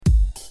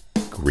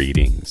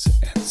Greetings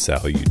and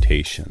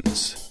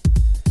salutations.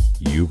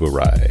 You've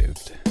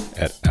arrived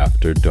at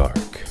After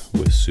Dark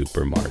with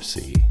Super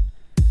Marcey.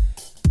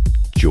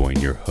 Join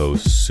your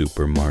host,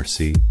 Super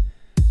Marcey,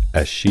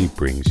 as she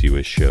brings you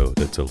a show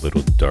that's a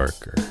little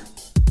darker,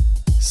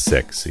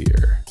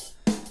 sexier,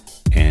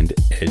 and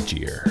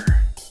edgier,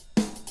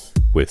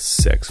 with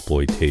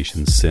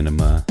sexploitation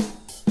cinema,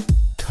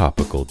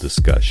 topical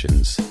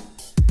discussions,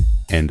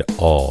 and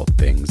all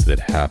things that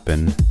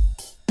happen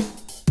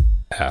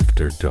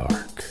after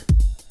dark.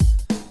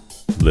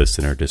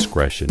 Listener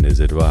discretion is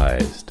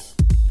advised,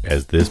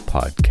 as this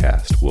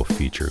podcast will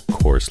feature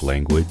coarse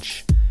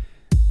language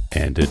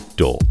and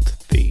adult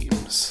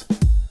themes.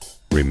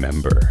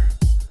 Remember,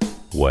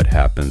 what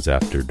happens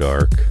after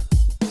dark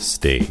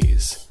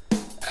stays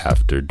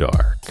after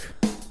dark.